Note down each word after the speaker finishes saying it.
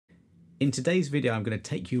In today's video, I'm going to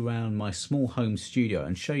take you around my small home studio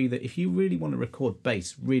and show you that if you really want to record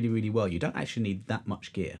bass really well, you don't actually need that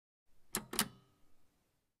much gear.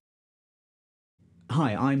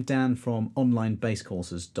 Hi, I'm Dan from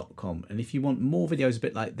onlinebasscourses.com, and if you want more videos a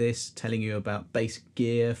bit like this, telling you about bass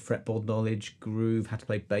gear, fretboard knowledge, groove, how to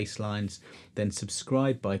play bass lines, then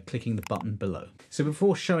subscribe by clicking the button below. So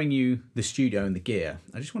before showing you the studio and the gear,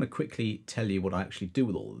 I just want to quickly tell you what I actually do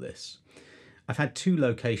with all of this. I've had two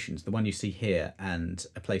locations, the one you see here and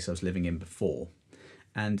a place I was living in before.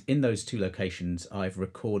 And in those two locations, I've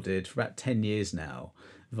recorded for about 10 years now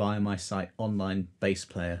via my site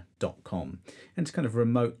onlinebassplayer.com, and it's kind of a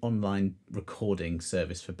remote online recording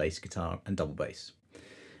service for bass guitar and double bass.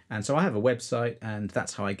 And so I have a website, and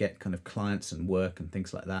that's how I get kind of clients and work and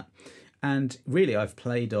things like that. And really, I've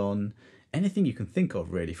played on anything you can think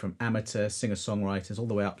of, really, from amateur singer-songwriters all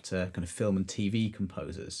the way up to kind of film and TV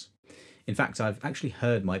composers. In fact, I've actually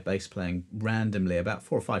heard my bass playing randomly about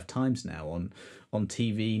 4 or 5 times now on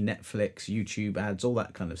TV, Netflix, YouTube ads, all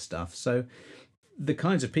that kind of stuff. So the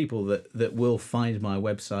kinds of people that will find my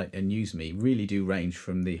website and use me really do range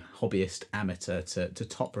from the hobbyist amateur to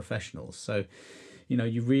top professionals. So, you know,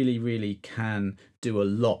 you really can do a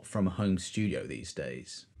lot from a home studio these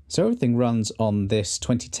days. So everything runs on this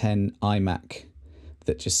 2010 iMac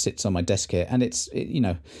that just sits on my desk here, and it's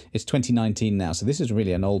 2019 now, so this is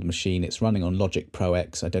really an old machine. It's running on Logic Pro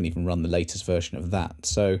X. I don't even run the latest version of that.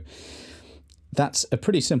 So that's a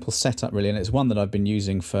pretty simple setup, really, and it's one that I've been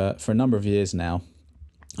using for a number of years now.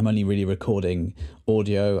 I'm only really recording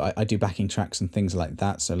audio. I do backing tracks and things like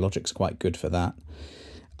that, so Logic's quite good for that.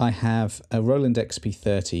 I have a Roland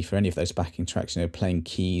XP30 for any of those backing tracks, you know, playing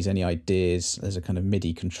keys, any ideas. There's a kind of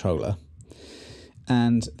MIDI controller.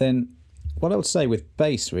 And then what I would say with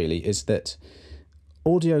bass really is that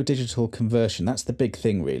audio digital conversion, that's the big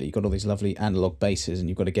thing really. You've got all these lovely analog basses and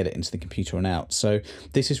you've got to get it into the computer and out. So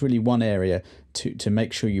this is really one area to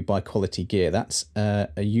make sure you buy quality gear. That's a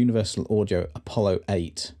Universal Audio Apollo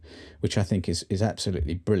 8, which I think is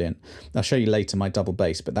absolutely brilliant. I'll show you later my double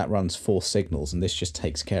bass, but that runs 4 signals and this just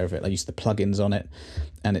takes care of it. I use the plugins on it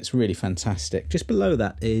and it's really fantastic. Just below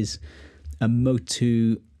that is a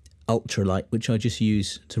Motu Ultralight, which I just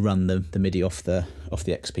use to run the MIDI off the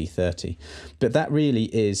XP30. But that really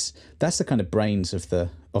that's the kind of brains of the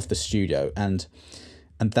studio, and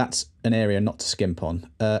that's an area not to skimp on.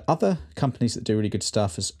 Other companies that do really good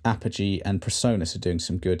stuff, as Apogee and Presonus, are doing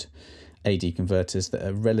some good AD converters that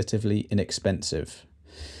are relatively inexpensive.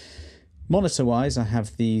 Monitor wise, I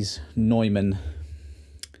have these Neumann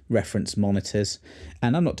reference monitors,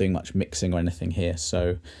 and I'm not doing much mixing or anything here,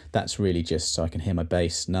 so that's really just so I can hear my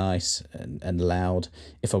bass nice and loud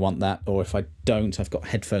if I want that, or if I don't, I've got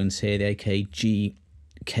headphones here, the AKG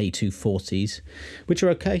K240s, which are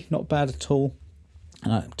okay, not bad at all.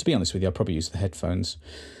 To be honest with you, I'll probably use the headphones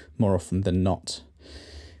more often than not.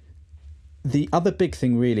 The other big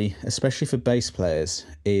thing really, especially for bass players,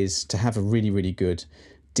 is to have a really good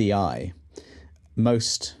DI.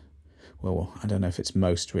 Well, I don't know if it's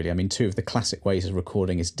most really. I mean, 2 of the classic ways of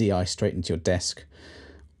recording is DI straight into your desk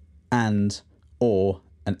or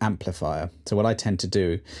an amplifier. So what I tend to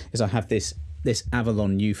do is I have this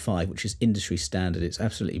Avalon U5, which is industry standard. It's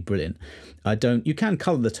absolutely brilliant. You can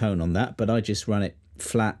colour the tone on that, but I just run it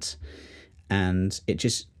flat, and it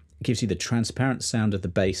just gives you the transparent sound of the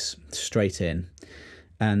bass straight in.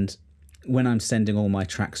 And when I'm sending all my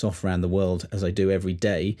tracks off around the world, as I do every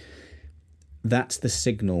day, that's the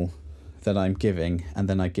signal that I'm giving, and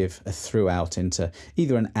then I give a throughout into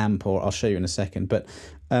either an amp, or I'll show you in a second. But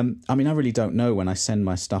I mean, I really don't know when I send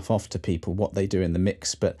my stuff off to people what they do in the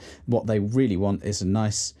mix, but what they really want is a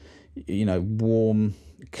nice, warm,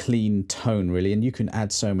 clean tone really, and you can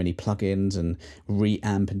add so many plugins and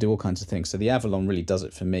reamp and do all kinds of things. So the Avalon really does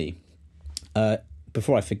it for me.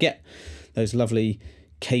 Before I forget, those lovely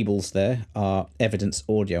cables there are Evidence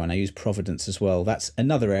Audio, and I use Providence as well. That's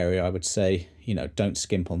another area I would say, don't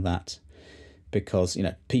skimp on that, because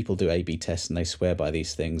people do A/B tests and they swear by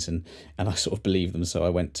these things, and I sort of believe them. So I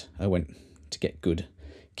went to get good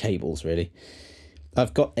cables really.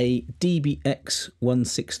 I've got a DBX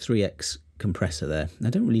 163X compressor there. I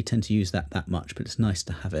don't really tend to use that much, but it's nice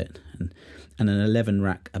to have it, and an 11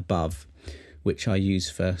 rack above, which I use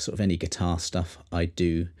for sort of any guitar stuff I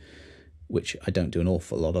do, which I don't do an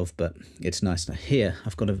awful lot of, but it's nice. Now here,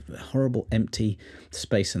 I've got a horrible empty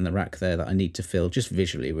space in the rack there that I need to fill, just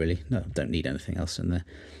visually really. No, I don't need anything else in there,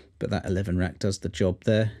 but that 11 rack does the job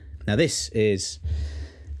there. Now this is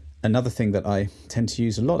another thing that I tend to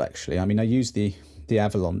use a lot actually. I mean, I use the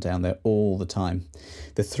Avalon down there all the time.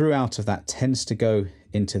 The throughout of that tends to go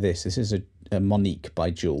into this. This is Monique by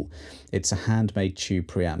Jewel. It's a handmade tube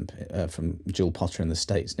preamp from Jewel Potter in the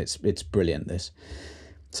States, and it's brilliant, this.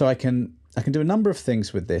 So I can do a number of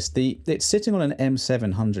things with this. It's sitting on an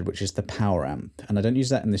M700, which is the power amp, and I don't use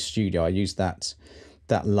that in the studio. I use that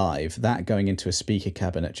live. That going into a speaker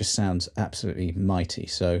cabinet just sounds absolutely mighty.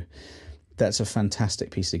 So that's a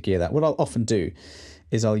fantastic piece of gear. That what I'll often do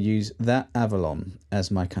is I'll use that Avalon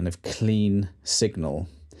as my kind of clean signal.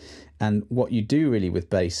 And what you do really with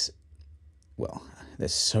bass, well,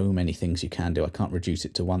 there's so many things you can do. I can't reduce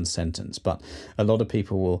it to one sentence, but a lot of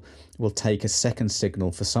people will take a second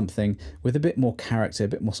signal for something with a bit more character, a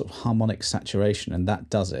bit more sort of harmonic saturation, and that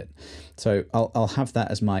does it. So I'll have that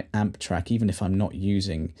as my amp track, even if I'm not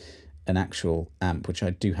using an actual amp, which I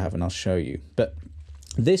do have, and I'll show you. But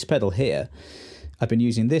this pedal here, I've been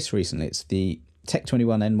using this recently. It's the Tech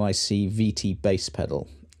 21 NYC VT bass pedal,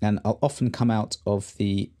 and I'll often come out of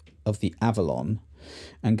the Avalon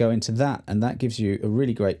and go into that, and that gives you a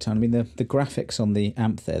really great tone. I mean, the graphics on the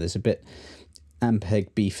amp there's a bit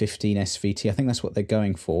Ampeg B15 SVT. I think that's what they're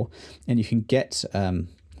going for, and you can get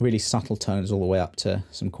really subtle tones all the way up to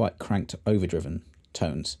some quite cranked, overdriven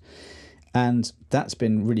tones, and that's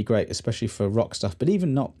been really great, especially for rock stuff. But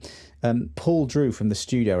even not, Paul Drew from the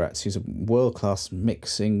Studio Rats, who's a world-class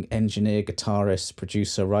mixing engineer, guitarist,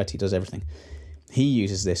 producer, writer, he does everything. He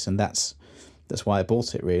uses this, and that's why I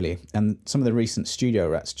bought it, really. And some of the recent Studio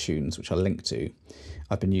Rats tunes, which I'll link to,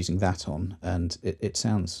 I've been using that on, and it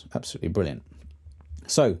sounds absolutely brilliant.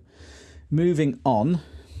 So, moving on.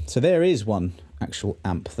 So there is one actual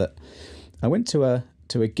amp that I went to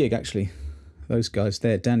a gig, actually. Those guys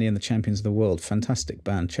there, Danny and the Champions of the World, fantastic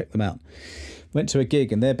band, check them out. Went to a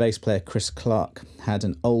gig, and their bass player, Chris Clark, had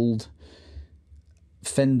an old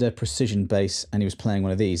Fender Precision bass, and he was playing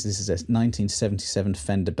one of these. This is a 1977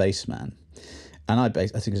 Fender Bassman. And I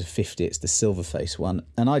think it's a 50, it's the Silverface one.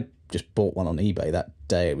 And I just bought one on eBay that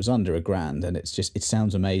day. It was under $1,000, and it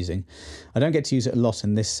sounds amazing. I don't get to use it a lot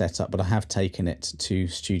in this setup, but I have taken it to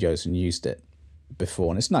studios and used it before,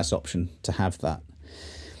 and it's a nice option to have that.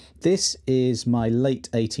 This is my late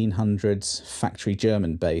 1800s factory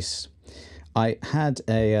German bass. I had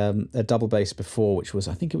a double bass before, which was,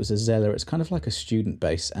 I think it was a Zeller. It's kind of like a student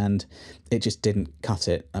bass, and it just didn't cut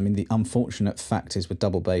it. I mean, the unfortunate fact is with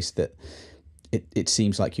double bass that it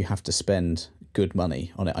seems like you have to spend good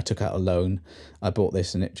money on it. I took out a loan, I bought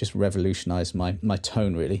this, and it just revolutionised my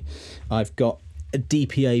tone, really. I've got a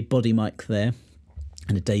DPA body mic there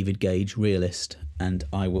and a David Gage Realist, and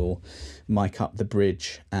I will mic up the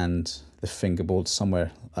bridge and the fingerboard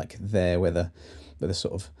somewhere like there where the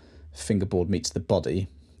sort of fingerboard meets the body,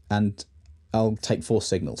 and I'll take 4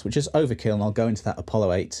 signals, which is overkill, and I'll go into that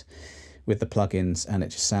Apollo 8 with the plugins, and it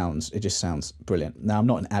just sounds brilliant. Now, I'm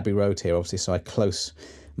not an Abbey Road here, obviously, so I close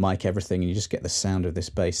mic everything, and you just get the sound of this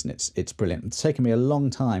bass, and it's brilliant. It's taken me a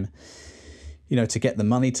long time, to get the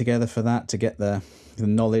money together for that, to get the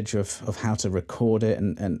knowledge of how to record it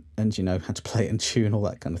and how to play it in tune, all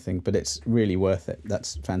that kind of thing, but it's really worth it.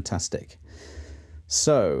 That's fantastic.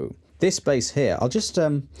 So this bass here, I'll just,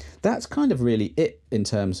 that's kind of really it in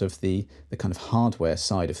terms of the kind of hardware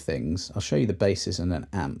side of things. I'll show you the basses and an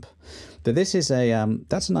amp. But this is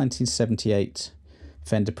that's a 1978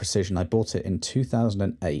 Fender Precision. I bought it in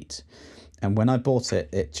 2008. And when I bought it,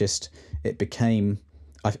 it became,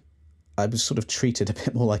 I was sort of treated a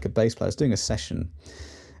bit more like a bass player. I was doing a session,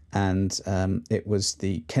 and it was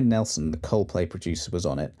Ken Nelson, the Coldplay producer, was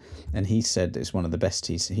on it, and he said it's one of the best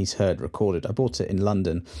he's heard recorded. I bought it in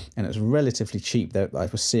London, and it was relatively cheap. I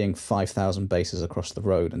was seeing 5,000 basses across the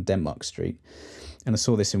road on Denmark Street, and I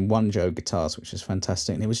saw this in One Joe Guitars, which is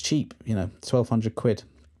fantastic, and it was cheap, 1,200 quid.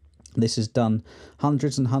 This has done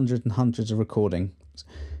hundreds and hundreds and hundreds of recordings.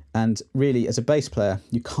 And really, as a bass player,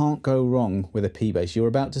 you can't go wrong with a P bass. You're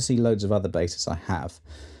about to see loads of other basses I have,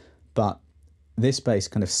 but this bass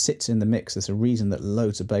kind of sits in the mix. There's a reason that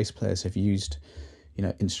loads of bass players have used,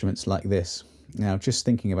 instruments like this. Now, just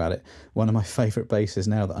thinking about it, one of my favourite basses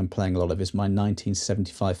now that I'm playing a lot of is my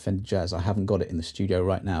 1975 Fender Jazz. I haven't got it in the studio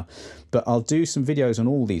right now, but I'll do some videos on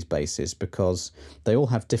all these basses because they all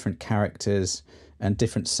have different characters and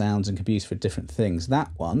different sounds and can be used for different things.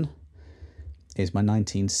 That one is my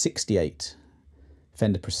 1968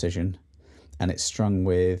 Fender Precision, and it's strung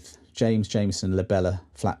with James Jameson Labella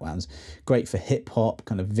flatwounds. Great for hip-hop,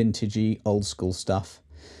 kind of vintagey, old-school stuff.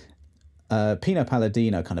 Pino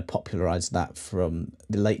Palladino kind of popularised that from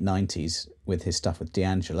the late 90s with his stuff with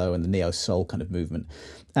D'Angelo and the neo-soul kind of movement.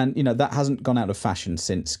 And, that hasn't gone out of fashion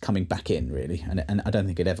since coming back in, really, and I don't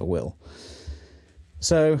think it ever will.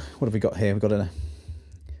 So, what have we got here? We've got a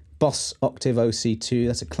Boss Octave OC2,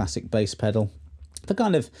 that's a classic bass pedal. For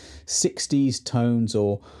kind of 60s tones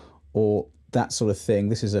or that sort of thing.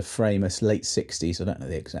 This is a Framus late 60s, I don't know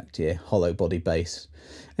the exact year, hollow body bass.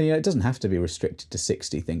 And, it doesn't have to be restricted to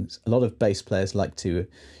 60 things. A lot of bass players like to,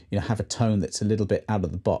 have a tone that's a little bit out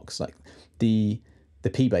of the box. Like the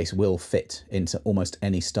P bass will fit into almost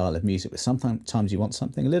any style of music, but sometimes you want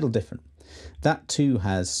something a little different. That too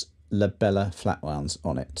has Labella flat wounds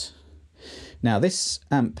on it. Now this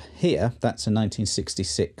amp here, that's a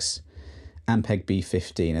 1966 Ampeg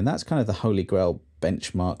B15, and that's kind of the holy grail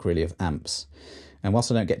benchmark really of amps. And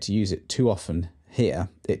whilst I don't get to use it too often here,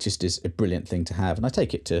 it just is a brilliant thing to have. And I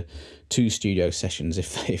take it to 2 studio sessions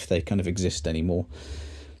if they kind of exist anymore,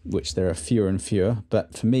 which there are fewer and fewer.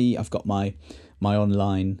 But for me, I've got my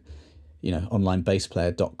online,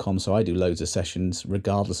 onlinebassplayer.com, so I do loads of sessions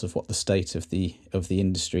regardless of what the state of the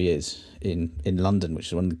industry is in London, which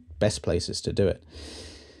is one of the best places to do it.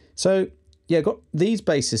 So yeah, these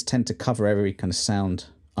basses tend to cover every kind of sound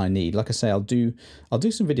I need. Like I say, I'll do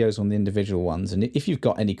some videos on the individual ones, and if you've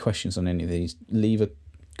got any questions on any of these, leave a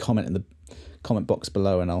comment in the comment box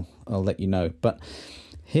below and I'll let you know. But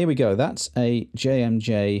here we go. That's a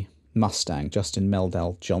JMJ Mustang, Justin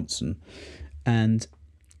Meldal Johnson. And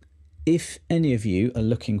if any of you are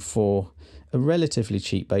looking for a relatively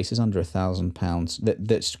cheap bass, is under £1,000,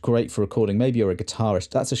 that's great for recording. Maybe you're a guitarist.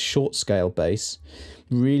 That's a short scale bass,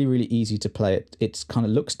 really, really easy to play. It kind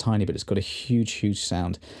of looks tiny, but it's got a huge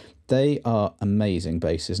sound. They are amazing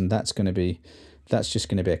basses, and that's just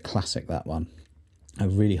going to be a classic, that one. I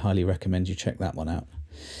really highly recommend you check that one out.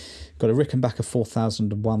 Got a Rickenbacker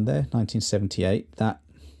 4001 there, 1978.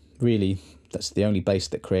 That's the only bass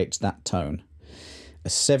that creates that tone. A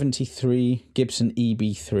 73 Gibson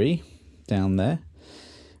EB3 down there,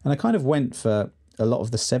 and I kind of went for a lot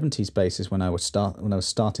of the 70s basses when I was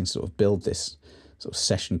starting to sort of build this sort of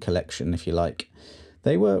session collection, if you like.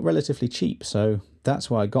 They were relatively cheap, so that's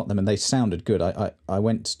why I got them, and they sounded good. I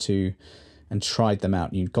went to and tried them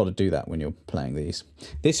out. You've got to do that when you're playing these.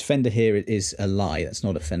 This Fender here is a lie. That's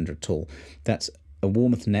not a Fender at all. That's a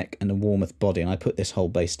Warmoth neck and a Warmoth body, and I put this whole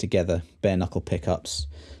bass together, bare knuckle pickups,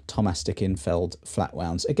 Tomastic Infeld flat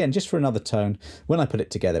wounds, again just for another tone. When I put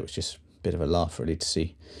it together, it was just a bit of a laugh really to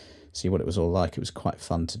see what it was all like. It was quite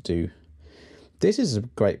fun to do. This is a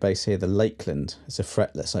great bass here, the Lakeland. It's a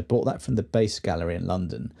fretless. I bought that from the Bass Gallery in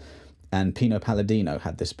London, and Pino Palladino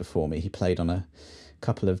had this before me. He played on a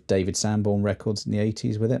couple of David Sanborn records in the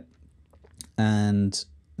 80s with it, and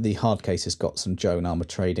the hard case has got some Joan Armour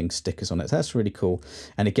Trading stickers on it. That's really cool.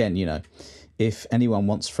 And again, if anyone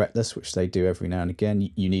wants fretless, which they do every now and again,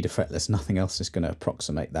 you need a fretless. Nothing else is going to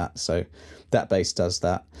approximate that. So that bass does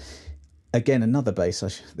that. Again, another bass,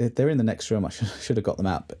 they're in the next room, I should have got them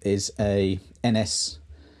out, but is a NS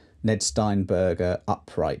Ned Steinberger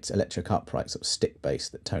upright, electric upright sort of stick bass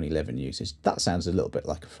that Tony Levin uses. That sounds a little bit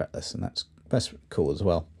like a fretless, and that's cool as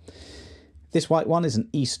well. This white one is an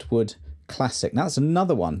Eastwood Classic. Now that's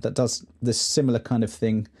another one that does this similar kind of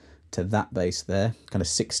thing to that bass there, kind of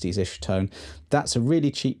 60s-ish tone. That's a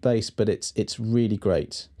really cheap bass, but it's really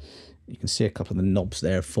great. You can see a couple of the knobs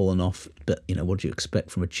there have fallen off, but what do you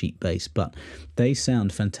expect from a cheap bass? But they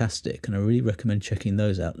sound fantastic, and I really recommend checking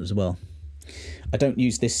those out as well. I don't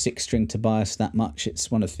use this 6-string Tobias that much. It's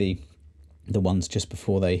one of the ones just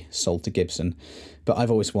before they sold to Gibson, but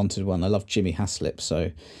I've always wanted one. I love Jimmy Haslip,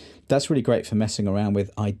 so that's really great for messing around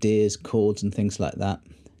with ideas, chords and things like that.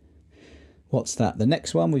 What's that? The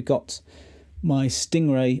next one, we've got my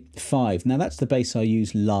Stingray 5. Now that's the bass I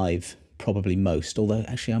use live probably most, although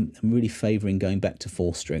actually I'm really favouring going back to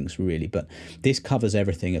 4 strings really, but this covers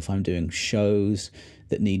everything. If I'm doing shows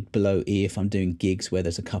that need below E, if I'm doing gigs where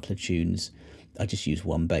there's a couple of tunes, I just use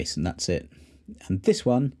one bass and that's it. And this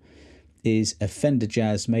one is a Fender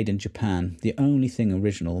Jazz made in Japan. The only thing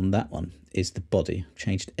original on that one is the body. I've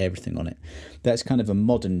changed everything on it. That's kind of a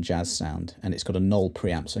modern jazz sound, and it's got a Knoll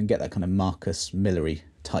preamp, so I can get that kind of Marcus Millery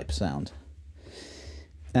type sound.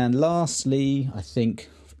 And lastly, I think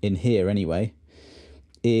in here anyway,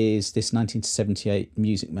 is this 1978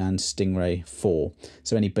 Music Man Stingray 4.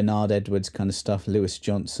 So any Bernard Edwards kind of stuff, Louis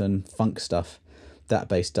Johnson, funk stuff, that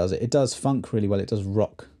bass does it. It does funk really well. It does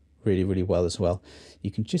rock really, really well as well. You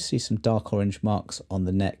can just see some dark orange marks on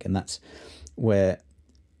the neck, and that's where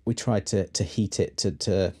we tried to heat it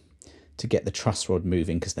to get the truss rod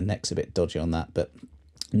moving, because the neck's a bit dodgy on that, but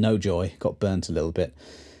no joy, got burnt a little bit,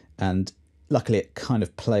 and luckily it kind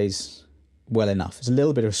of plays well enough. It's a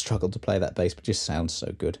little bit of a struggle to play that bass, but just sounds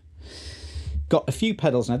so good. Got a few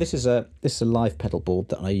pedals now. This is a live pedal board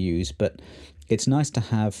that I use, but it's nice to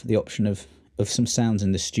have the option of some sounds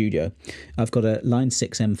in the studio. I've got a Line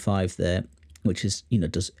 6 M5 there, which is,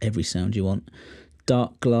 does every sound you want.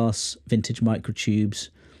 Dark glass vintage microtubes.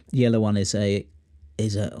 The yellow one is a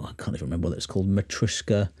is a, I can't even remember what it's called,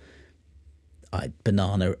 Matryoshka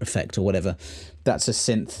banana effect or whatever. That's a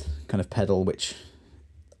synth kind of pedal, which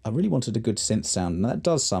I really wanted a good synth sound, and that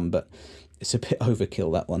does some, but it's a bit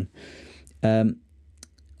overkill, that one.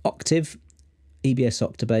 Octave, EBS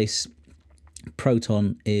Octabase.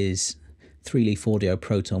 Proton is 3-leaf audio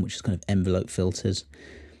Proton, which is kind of envelope filters.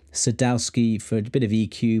 Sadowski for a bit of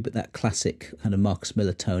EQ, but that classic kind of Marcus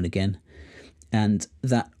Miller tone again. And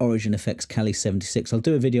that Origin Effects Cali 76. I'll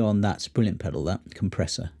do a video on that. It's a brilliant pedal, that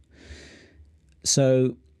compressor.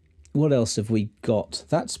 So what else have we got?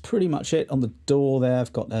 That's pretty much it. On the door there,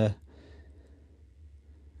 I've got a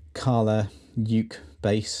Kala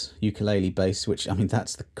ukulele bass, which, I mean,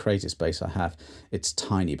 that's the craziest bass I have. It's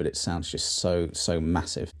tiny, but it sounds just so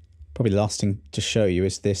massive. Probably the last thing to show you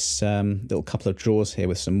is this little couple of drawers here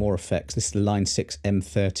with some more effects. This is the Line 6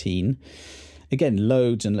 M13. Again,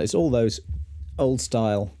 loads, and it's all those old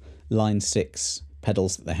style Line 6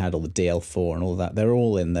 pedals that they had, all the DL4 and all that. They're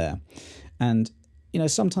all in there. And, you know,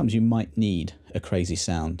 sometimes you might need a crazy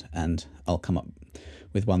sound, and I'll come up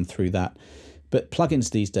with one through that. But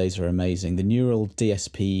plugins these days are amazing. The Neural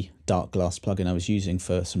DSP Dark Glass plugin I was using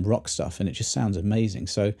for some rock stuff, and it just sounds amazing.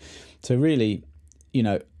 So really, you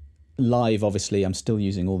know, live, obviously, I'm still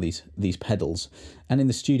using all these pedals, and in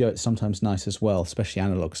the studio it's sometimes nice as well, especially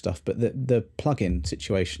analog stuff. But the plugin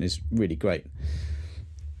situation is really great.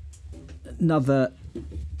 Another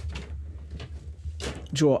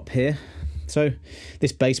drawer up here. So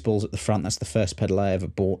this bass ball's at the front. That's the first pedal I ever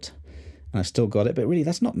bought, and I've still got it. But really,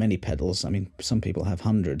 that's not many pedals. I mean, some people have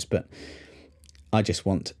hundreds, but I just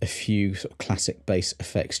want a few sort of classic bass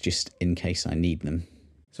effects just in case I need them.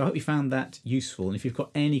 So I hope you found that useful, and if you've got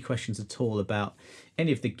any questions at all about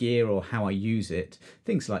any of the gear or how I use it,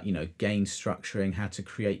 things like, you know, gain structuring, how to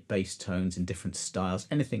create bass tones in different styles,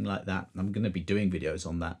 anything like that, I'm going to be doing videos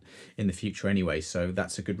on that in the future anyway, so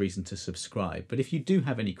that's a good reason to subscribe. But if you do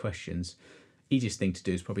have any questions, easiest thing to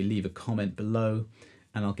do is probably leave a comment below,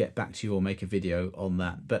 and I'll get back to you or make a video on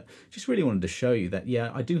that. But just really wanted to show you that,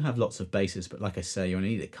 yeah, I do have lots of basses, but like I say, you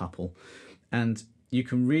only need a couple, and you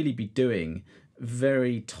can really be doing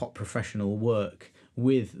very top professional work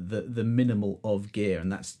with the minimal of gear.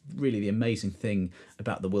 And that's really the amazing thing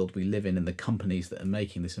about the world we live in and the companies that are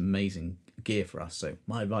making this amazing gear for us. So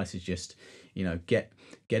my advice is just, you know, get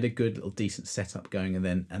a good little decent setup going,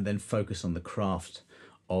 and then focus on the craft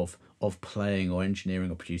of playing or engineering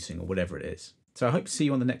or producing or whatever it is. So I hope to see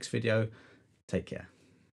you on the next video. Take care.